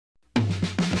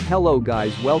Hello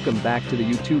guys, welcome back to the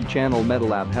YouTube channel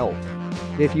MedLab Health.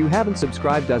 If you haven't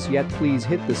subscribed us yet, please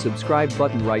hit the subscribe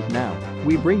button right now.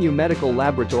 We bring you medical,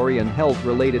 laboratory and health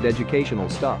related educational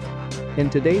stuff. In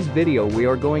today's video we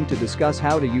are going to discuss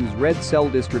how to use red cell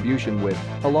distribution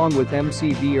width, along with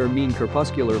MCV or mean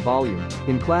corpuscular volume,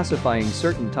 in classifying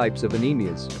certain types of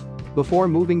anemias. Before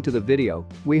moving to the video,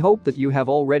 we hope that you have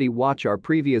already watched our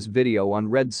previous video on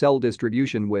red cell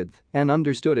distribution width and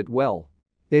understood it well.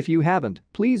 If you haven't,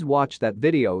 please watch that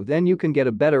video, then you can get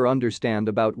a better understand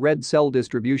about red cell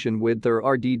distribution width or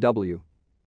RDW.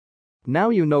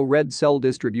 Now you know red cell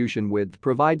distribution width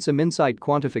provides some insight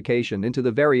quantification into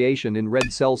the variation in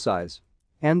red cell size.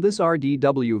 And this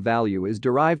RDW value is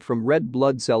derived from red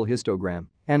blood cell histogram,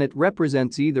 and it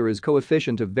represents either as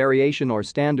coefficient of variation or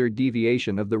standard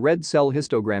deviation of the red cell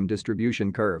histogram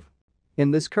distribution curve.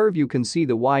 In this curve you can see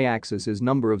the y-axis is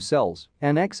number of cells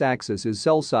and x-axis is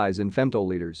cell size in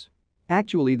femtoliters.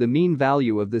 Actually, the mean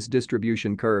value of this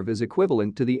distribution curve is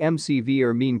equivalent to the MCV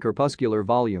or mean corpuscular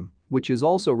volume, which is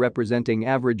also representing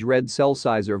average red cell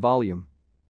size or volume.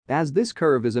 As this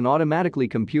curve is an automatically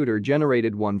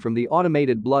computer-generated one from the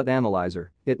automated blood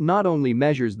analyzer, it not only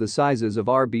measures the sizes of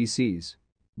RBCs,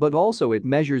 but also it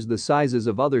measures the sizes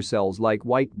of other cells like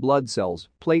white blood cells,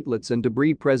 platelets and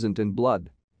debris present in blood.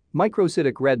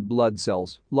 Microcytic red blood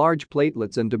cells, large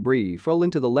platelets and debris fall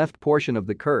into the left portion of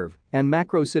the curve, and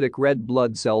macrocytic red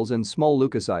blood cells and small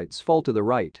leukocytes fall to the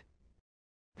right.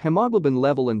 Hemoglobin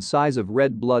level and size of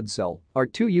red blood cell are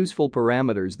two useful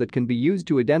parameters that can be used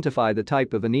to identify the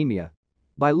type of anemia.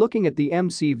 By looking at the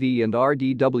MCV and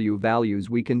RDW values,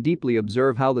 we can deeply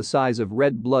observe how the size of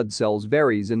red blood cells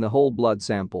varies in the whole blood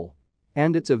sample.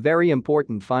 And it's a very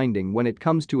important finding when it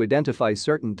comes to identify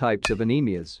certain types of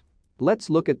anemias.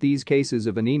 Let's look at these cases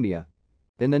of anemia.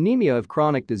 In anemia of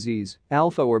chronic disease,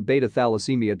 alpha or beta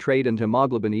thalassemia trait and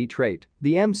hemoglobin E trait,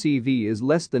 the MCV is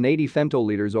less than 80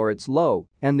 femtoliters or it's low,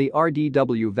 and the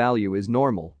RDW value is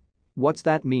normal. What's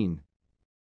that mean?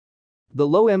 The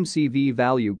low MCV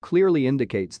value clearly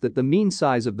indicates that the mean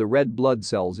size of the red blood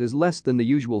cells is less than the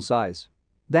usual size.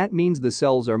 That means the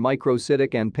cells are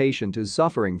microcytic and patient is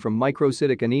suffering from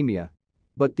microcytic anemia.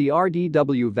 But the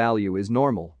RDW value is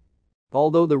normal.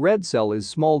 Although the red cell is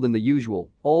smaller than the usual,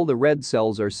 all the red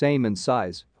cells are same in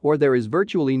size, or there is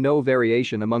virtually no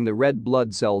variation among the red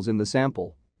blood cells in the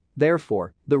sample.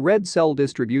 Therefore, the red cell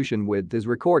distribution width is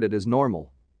recorded as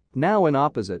normal. Now in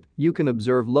opposite, you can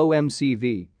observe low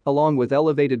MCV, along with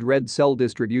elevated red cell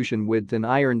distribution width in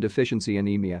iron deficiency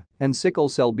anemia and sickle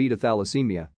cell beta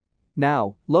thalassemia.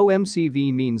 Now, low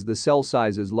MCV means the cell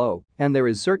size is low, and there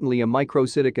is certainly a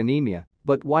microcytic anemia,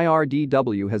 but why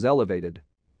RDW has elevated?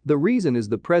 The reason is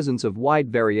the presence of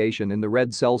wide variation in the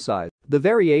red cell size. The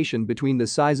variation between the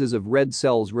sizes of red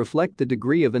cells reflect the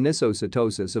degree of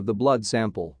anisocytosis of the blood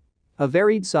sample. A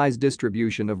varied size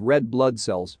distribution of red blood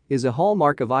cells is a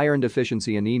hallmark of iron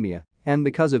deficiency anemia, and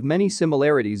because of many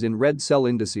similarities in red cell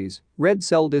indices, red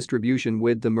cell distribution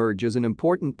width emerge as an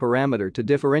important parameter to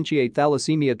differentiate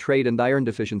thalassemia trait and iron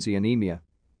deficiency anemia.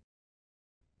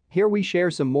 Here we share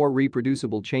some more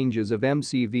reproducible changes of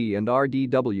MCV and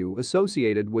RDW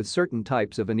associated with certain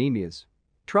types of anemias.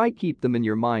 Try keep them in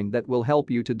your mind. That will help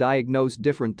you to diagnose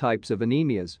different types of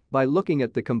anemias by looking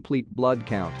at the complete blood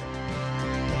count